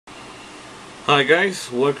Hi guys,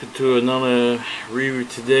 welcome to another review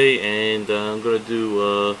today, and I'm gonna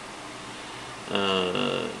do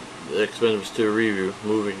the Expendables 2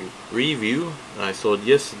 movie review. I saw it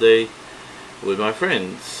yesterday with my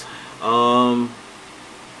friends.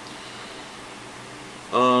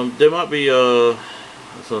 There might be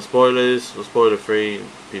some spoilers, spoiler free.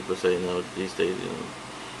 People say these days,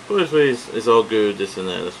 spoiler free is all good, this and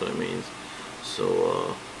that. That's what it means.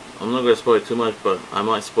 So I'm not gonna spoil too much, but I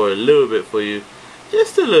might spoil a little bit for you,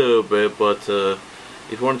 just a little bit. But if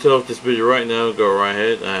you want to turn off this video right now, go right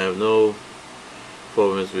ahead. I have no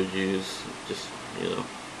problems with you. Just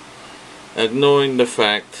ignoring the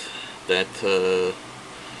fact that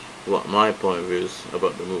what my point of view is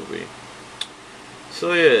about the movie.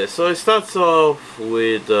 So yeah, so it starts off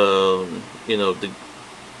with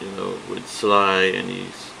with Sly and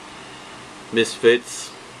his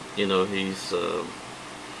misfits. He's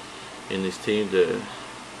in his team that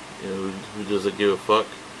who doesn't give a fuck.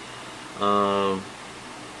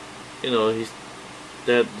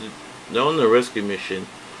 They're on a rescue mission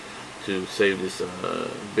to save this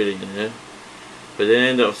billionaire, but they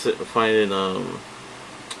end up finding Arnold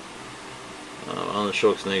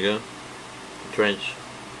Schwarzenegger, Trench,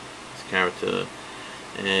 his character,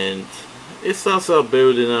 and it starts out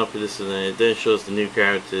building up this and that. It then shows the new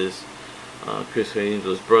characters. Chris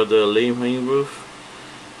Hemsworth's brother, Liam Hemsworth.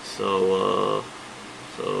 So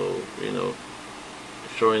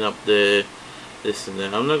showing up there, this and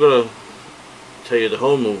that. I'm not gonna tell you the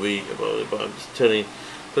whole movie about it, but I'm just telling.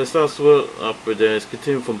 So it starts up with there. It's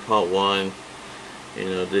continuing from part one.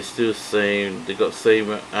 They're still the same. They got the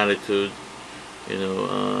same attitude.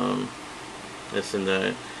 This and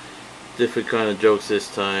that. Different kind of jokes this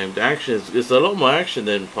time. The action is a lot more action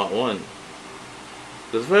than part one.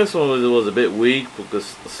 The first one was a bit weak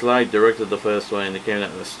because Sly directed the first one and it came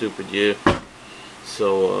out in a stupid year.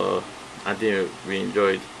 So I didn't really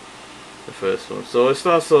enjoy the first one. So it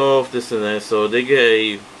starts off this and that. So they get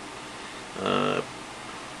a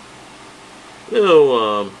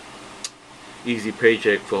little easy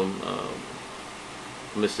paycheck from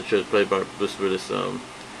Mr. Church, played by Bruce Willis.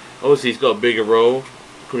 Obviously he's got a bigger role,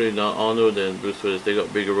 including Arnold and Bruce Willis. They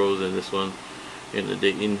got bigger roles in this one.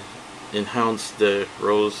 They enhance the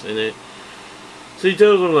roles in it. So he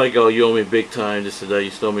tells them like, "Oh, you owe me big time, this and that. You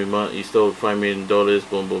stole me money. You stole $5 million.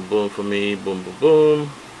 Boom, boom, boom for me. Boom, boom,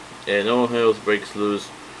 boom." And all hell breaks loose.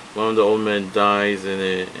 One of the old men dies in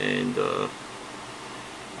it, and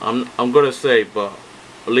I'm gonna say, but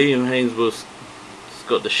Liam Hemsworth's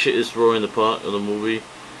got the shittest role in the part of the movie.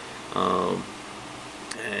 And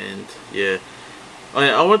yeah,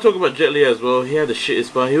 I want to talk about Jet Li as well. He had the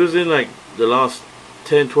shittest part. He was in like the last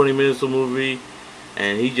 10-20 minutes of the movie,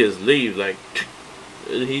 and he just leaves. Like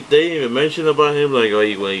they didn't even mention about him. Like, oh,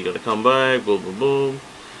 when you gonna come back? Boom, boom, boom.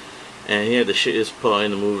 And he had the shittest part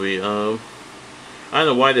in the movie. I don't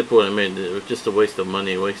know why they put him in. It was just a waste of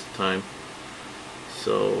money, a waste of time.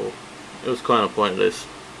 So it was kind of pointless.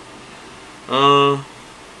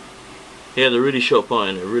 He had a really short part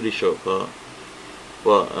in it, really short part.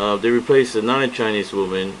 But they replaced another Chinese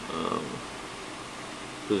woman,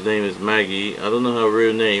 whose name is Maggie. I don't know her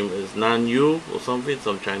real name is Nan Yu or something,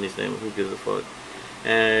 some Chinese name. Who gives a fuck?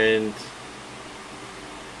 And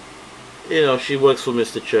she works for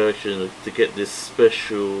Mr. Church to get this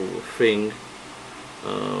special thing,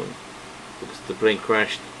 because the plane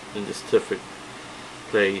crashed in this terrific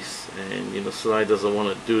place, and Sly doesn't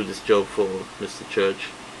want to do this job for Mr. Church.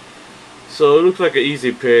 So it looks like an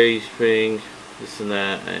easy pay thing, this and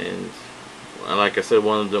that, and like I said,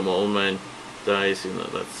 one of them old men dies.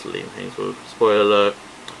 That's Liam Hemsworth. Spoiler alert.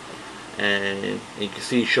 And you can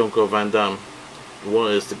see Jean-Claude Van Damme,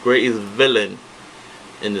 one is the greatest villain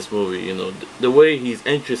in this movie. The way his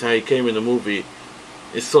entrance, how he came in the movie,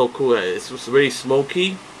 is so cool. It's really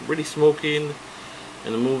smoky in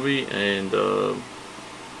the movie, and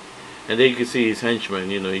then you can see his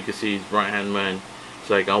henchman. You can see his right hand man.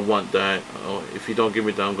 It's like, I want that. Oh, if you don't give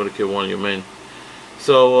me that, I'm gonna kill one of your men.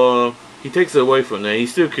 So he takes it away from there. He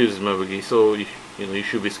still kills him, but so you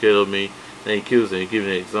should be scared of me. Then he kills him. He gives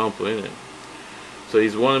an example, innit? So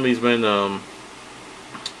he's one of these men.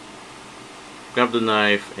 Grab the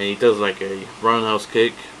knife and he does like a roundhouse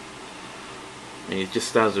kick, and he just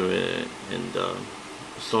stands with it. And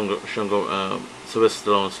Sylvester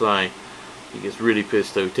Stallone Sly, he gets really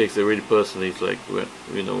pissed though. He takes it really personally. He's like, we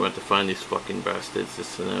have to find these fucking bastards,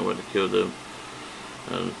 this and that, we have to kill them.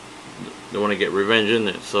 They want to get revenge,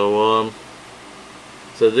 innit? So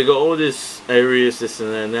they got all these areas, this and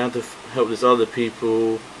that, and they have to help these other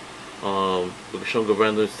people. Because Jean-Claude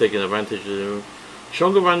Van Damme is taking advantage of them.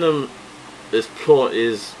 Jean-Claude Van Damme, his plot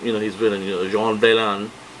is, his villain, Jean Bellin,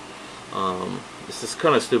 It's this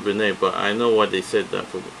kind of stupid name, but I know why they said that.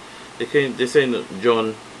 For they say that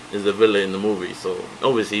John is the villain in the movie, so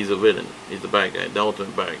obviously he's a villain. He's the bad guy, the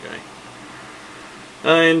ultimate bad guy,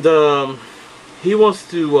 and he wants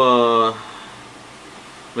to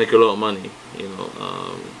make a lot of money, you know,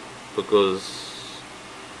 because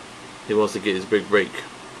he wants to get his big break.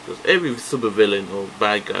 Because every super villain or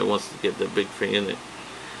bad guy wants to get the big thing in it.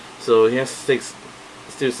 So he has to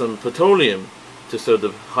steal some petroleum to serve the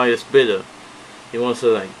highest bidder. He wants to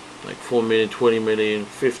like 4 million, 20 million,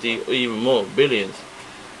 50, or even more billions.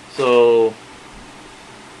 So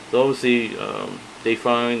obviously they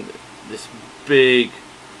find this big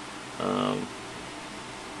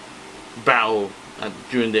battle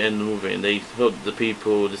during the end of the movie, and they help the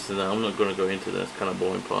people, this and that. I'm not going to go into that, it's kind of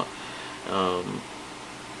boring part.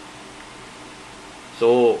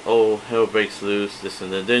 So all hell breaks loose, this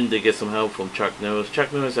and that. Then they get some help from Chuck Norris.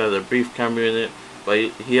 Chuck Norris has a brief cameo in it, but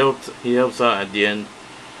he helps out at the end,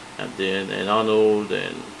 and Arnold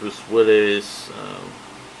and Bruce Willis,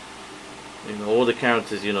 you know, all the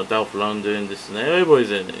characters, you know, Dolph Lundgren, this and that. Everybody's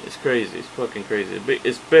in it. It's crazy. It's fucking crazy.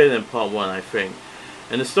 It's better than part one, I think.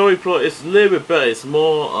 And the story plot is a little bit better. It's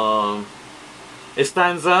more, it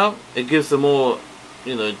stands out. It gives them more,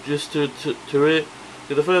 you know, juice to it.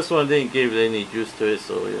 The first one didn't give any juice to it,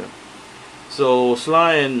 so yeah. So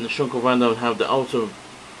Sly and Jean-Claude Van Damme have the ultimate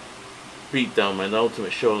beatdown, man, the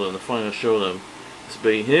ultimate showdown, the final showdown. It's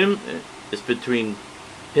between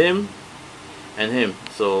him and him.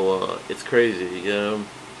 So it's crazy.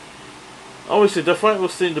 Obviously the fight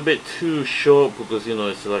was seemed a bit too short because, you know,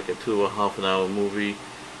 it's like a 2.5 hour movie.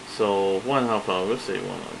 So 1.5 hour, let's say 1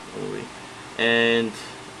 hour movie. And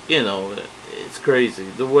you know, it's crazy.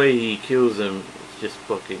 The way he kills him, just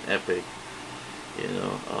fucking epic, you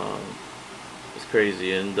know. It's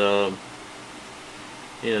crazy. And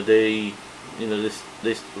you know, they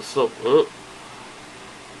stop. Oh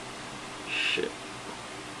shit.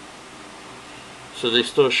 So they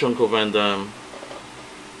stole Jean-Claude Van Damme,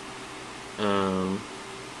 and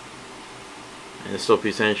stop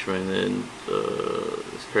his henchman, and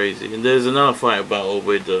it's crazy. And there's another fight battle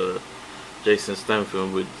with Jason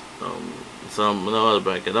Statham with another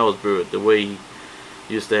bad guy. That was brutal. The way he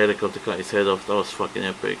used the helicopter to cut his head off, that was fucking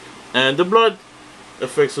epic. And the blood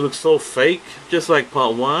effects look so fake, just like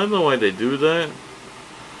part one. I don't know why they do that.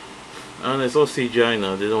 And it's all CGI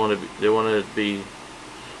now. They don't want to be.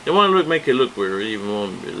 They want to make it look weird, even more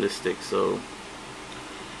realistic. So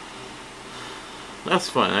that's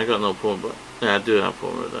fine. I got no problem. But yeah, I do have a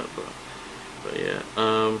problem with that. But yeah.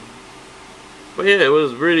 But yeah, it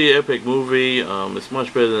was really epic movie. It's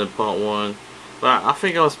much better than part one. But I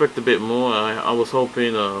think I expect a bit more. I was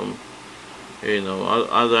hoping, you know,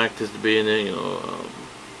 other actors to be in it. You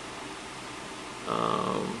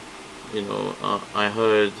know, I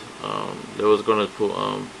heard they was gonna put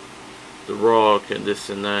The Rock and this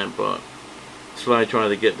and that, but Sly trying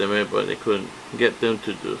to get them in, but they couldn't get them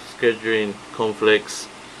to do scheduling conflicts.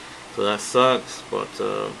 So that sucks. But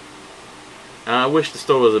and I wish the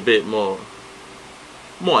story was a bit more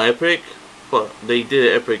epic. But they did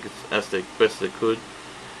it epic as the best they could.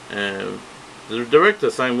 And the director,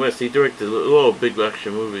 Sam West, he directed a lot of big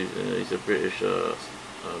action movies. He's a British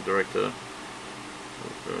director.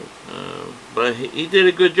 But he did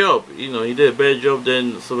a good job. You know, he did a better job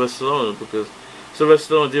than Sylvester Stallone, because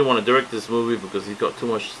Sylvester Stallone didn't want to direct this movie because he got too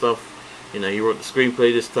much stuff. You know, he wrote the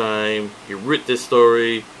screenplay this time. He wrote this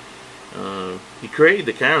story. He created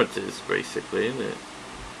the characters, basically, isn't it?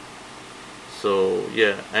 So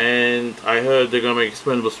yeah, and I heard they're gonna make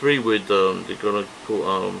Expendables 3 with they're gonna put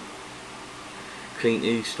Clint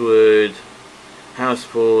Eastwood,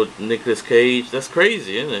 Harrison, Nicolas Cage. That's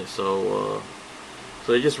crazy, isn't it? So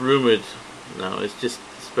so it's just rumored now. It's just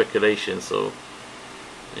speculation. So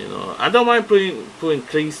you know, I don't mind putting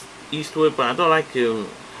Clint Eastwood, but I don't like him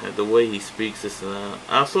the way he speaks, this and that.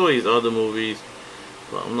 I saw his other movies,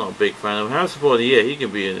 but I'm not a big fan of him. Harrison Ford, yeah, he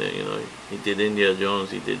can be in it. You know, he did Indiana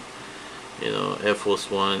Jones. He did, you know, Air Force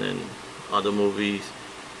One and other movies.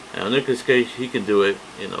 And Nicolas Cage, he can do it,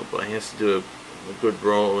 you know, but he has to do a good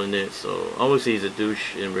role in it. So obviously he's a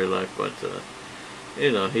douche in real life, but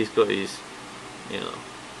you know, he's got his, you know,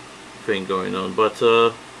 thing going on. But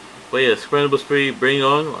yeah, Expendables 3, bring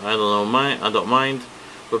on. I don't mind.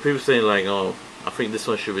 But people saying like, oh, I think this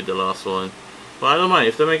one should be the last one. But I don't mind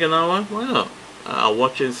if they make another one. Why not? I'll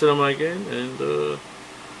watch it in cinema again, and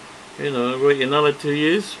you know, wait another 2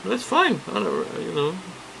 years. That's fine. I don't, you know,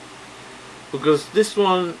 because this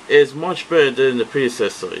one is much better than the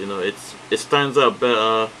predecessor. You know, it stands out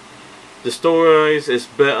better. The story is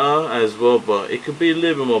better as well, but it could be a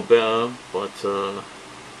little bit more better. But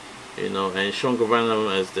you know, and Jean-Claude Van Damme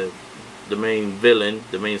as the the main villain,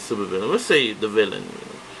 the main super villain. Let's say the villain,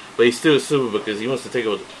 but he's still a super because he wants to take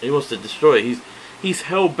over. He wants to destroy it. He's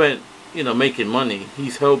hell bent, making money.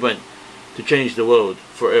 He's hell bent to change the world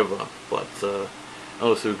forever. But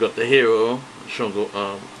also we've got the hero,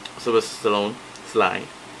 Sylvester Stallone, Sly.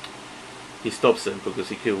 He stops him because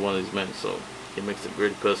he killed one of his men, so he makes it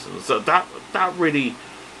really personal. So that really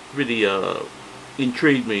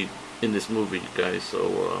intrigued me in this movie, guys.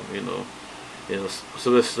 So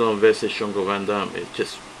Sylvester Stallone versus Jean-Claude Van Damme. It's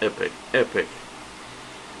just epic,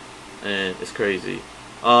 and it's crazy.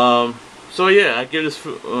 So yeah, I give this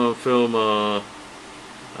film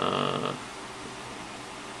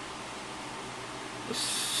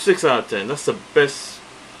 6 out of 10. That's the best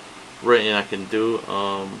rating I can do.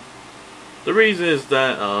 The reason is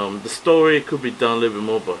that the story could be done a little bit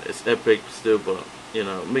more, but it's epic still. But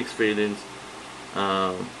mixed feelings.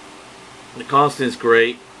 The casting is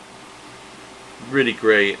great, really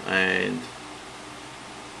great, and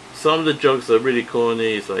some of the jokes are really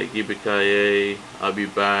corny. It's like yippee-ki-yay, I'll be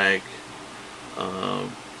back.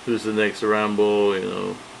 Who's the next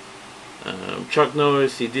Rambo? Chuck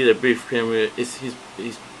Norris, he did a brief cameo. He's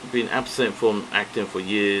been absent from acting for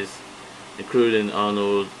years, including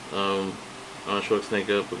Arnold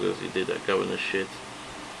Schwarzenegger, because he did that governor shit,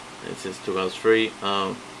 and since 2003.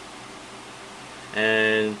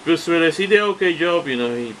 And Bruce Willis, he did an okay job.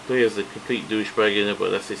 He plays a complete douchebag in it,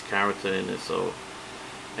 but that's his character in it. So,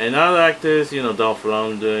 and other actors, Dolph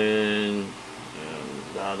Lundgren,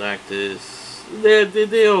 the other actors, they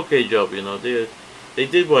did an okay job. They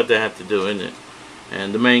did what they had to do in it.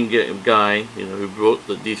 And the main guy, who brought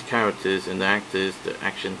these characters and the actors, the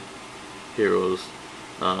action heroes,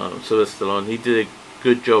 Sylvester Stallone, he did a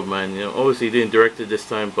good job, man. Obviously he didn't direct it this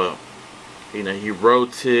time, but he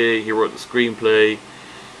wrote it. He wrote the screenplay.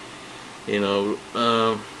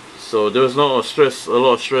 So there was a lot of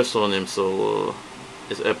stress on him. So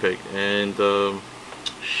it's epic, and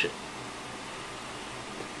shit,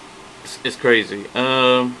 it's crazy.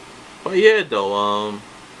 But yeah, though,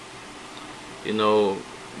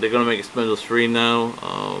 they're gonna make Expendables 3 now.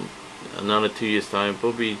 Another 2 years time,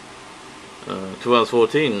 probably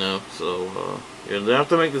 2014 now. So they have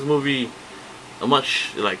to make this movie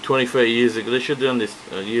like 20-30 years ago. They should have done this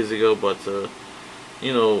years ago, but the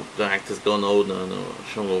actor's gone old now.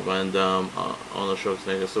 Jean-Claude Van Damme, Arnold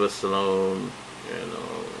Schwarzenegger, Sylvester Stallone,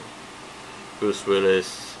 Bruce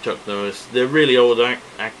Willis, Chuck Norris. They're really old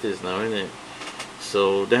actors now, isn't it?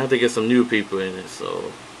 So they have to get some new people in it.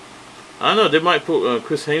 So I don't know. They might put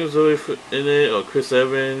Chris Hemsworth in it, or Chris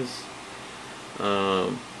Evans.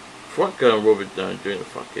 Fuck Robert Downey Jr.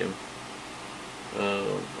 Fuck him.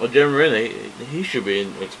 Or Jeremy Renner, he should be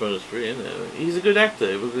in Expendables 3, isn't it? He's a good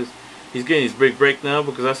actor because he's getting his big break now.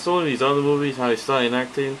 Because I saw in these other movies how he started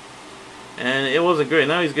acting, and it wasn't great.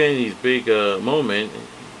 Now he's getting his big moment.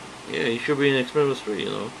 Yeah, he should be in Expendables 3.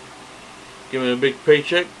 Give him a big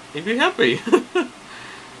paycheck, he'd be happy.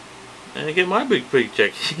 And I get my big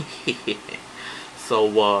paycheck. So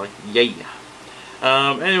yeah.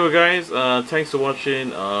 Anyway, guys, thanks for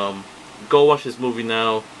watching. Go watch this movie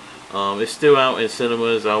now. It's still out in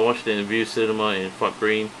cinemas. I watched it in View Cinema in Fort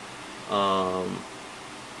Greene. The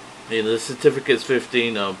certificate's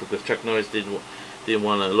 15 because Chuck Norris didn't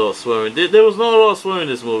want a lot of swearing. There was not a lot of swearing in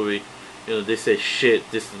this movie. They say shit,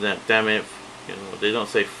 this and that. Damn it. They don't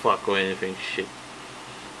say fuck or anything. Shit.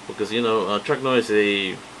 Because Chuck Norris is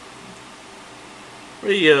a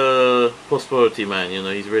really prosperity man.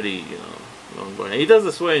 He's really he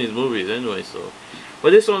doesn't swear in his movies anyway. So.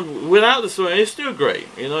 But this one, without the swearing, it's still great.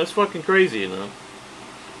 It's fucking crazy,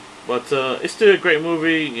 But it's still a great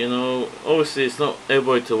movie, Obviously, it's not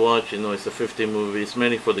everybody to watch, It's a 15 movie. It's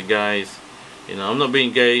mainly for the guys. I'm not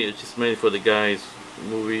being gay. It's just mainly for the guys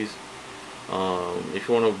movies. If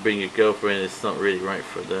you want to bring your girlfriend, it's not really right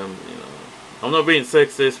for them, I'm not being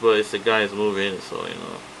sexist, but it's a guy's movie, so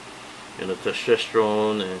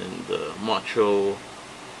testosterone and macho,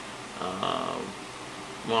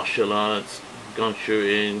 martial arts, gun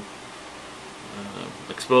shooting,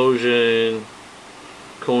 explosion,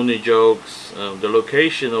 corny jokes. The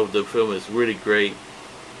location of the film is really great.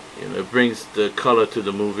 It brings the color to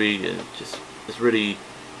the movie, and it's really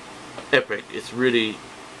epic.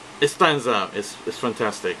 It stands out. It's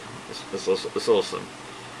fantastic. It's awesome.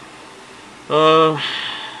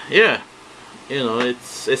 Yeah,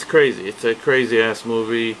 it's crazy. It's a crazy ass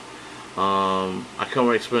movie. I can't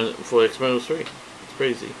wait for Expendables 3. It's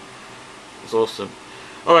crazy. It's awesome.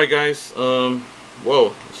 Alright, guys.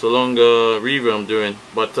 Whoa, it's a long review I'm doing,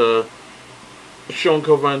 but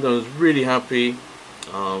Jean-Claude Van Damme is really happy.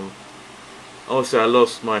 Obviously I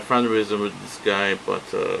lost my fanerism with this guy, but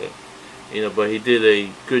you know, but he did a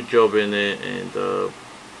good job in it, and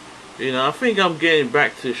you know, I think I'm getting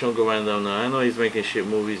back to Jean-Claude Van Damme now. I know he's making shit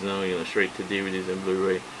movies now, you know, straight to DVDs and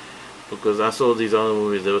Blu-ray, because I saw these other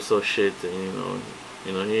movies that were so shit, and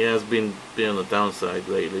you know, he has been on the downside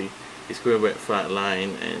lately. His career went flat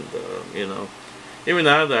line, and you know, even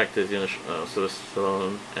the other actors, you know, Sylvester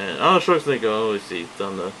Stallone and Arnold Schwarzenegger, obviously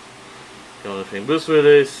done the kind of thing. Bruce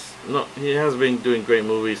Willis, no, he has been doing great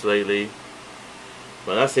movies lately,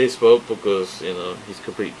 but that's his fault because, you know, he's a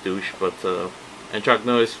complete douche. But and Chuck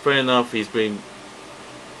Norris, fair enough, he's been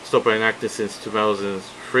stopped being acting since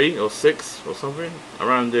 2003 or 6 or something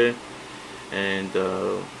around there, and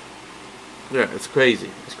yeah, it's crazy,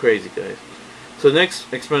 guys. So next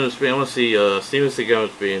Expendables 3, I want to see Steven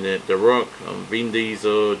Seagal be in it, The Rock, Vin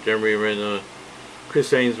Diesel, Jeremy Renner,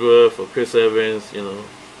 Chris Hemsworth or Chris Evans. You know,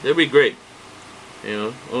 they'll be great. You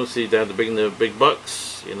know, I want to see that the big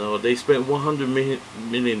bucks. You know, they spent $100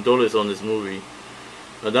 million on this movie.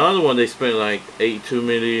 The other one they spent like 82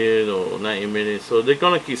 million or 90 million, so they're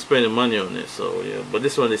gonna keep spending money on it. So yeah, but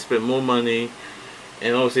this one they spent more money,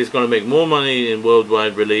 and obviously it's gonna make more money in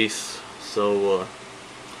worldwide release. So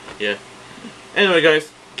yeah. Anyway,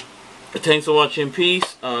 guys, thanks for watching.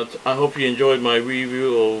 Peace. I hope you enjoyed my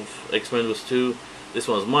review of Expendables 2. This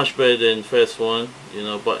one's much better than the first one, you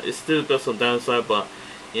know, but it's still got some downside. But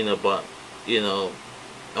you know,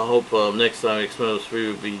 I hope next time Expendables 3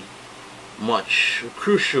 will be much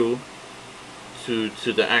crucial to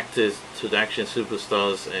the actors, to the action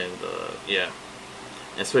superstars, and yeah,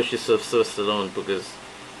 especially Sylvester Stallone, because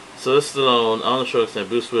Sylvester Stallone, Arnold Schwarzenegger,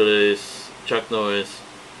 Bruce Willis, Chuck Norris,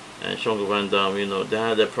 and Jean-Claude Van Damme, you know, they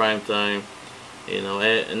had their prime time, you know,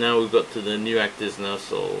 and now we've got to the new actors now,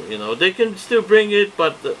 so you know they can still bring it,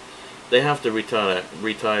 but they have to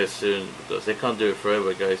retire soon, because they can't do it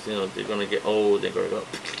forever, guys. You know, they're gonna get old, they're gonna go,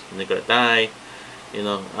 and they're gonna die. You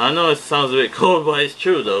know, I know it sounds a bit cold, but it's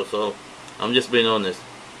true though, so I'm just being honest.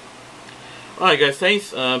 Alright guys,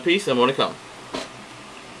 thanks, peace, and more to come.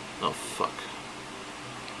 Oh fuck.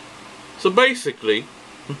 So basically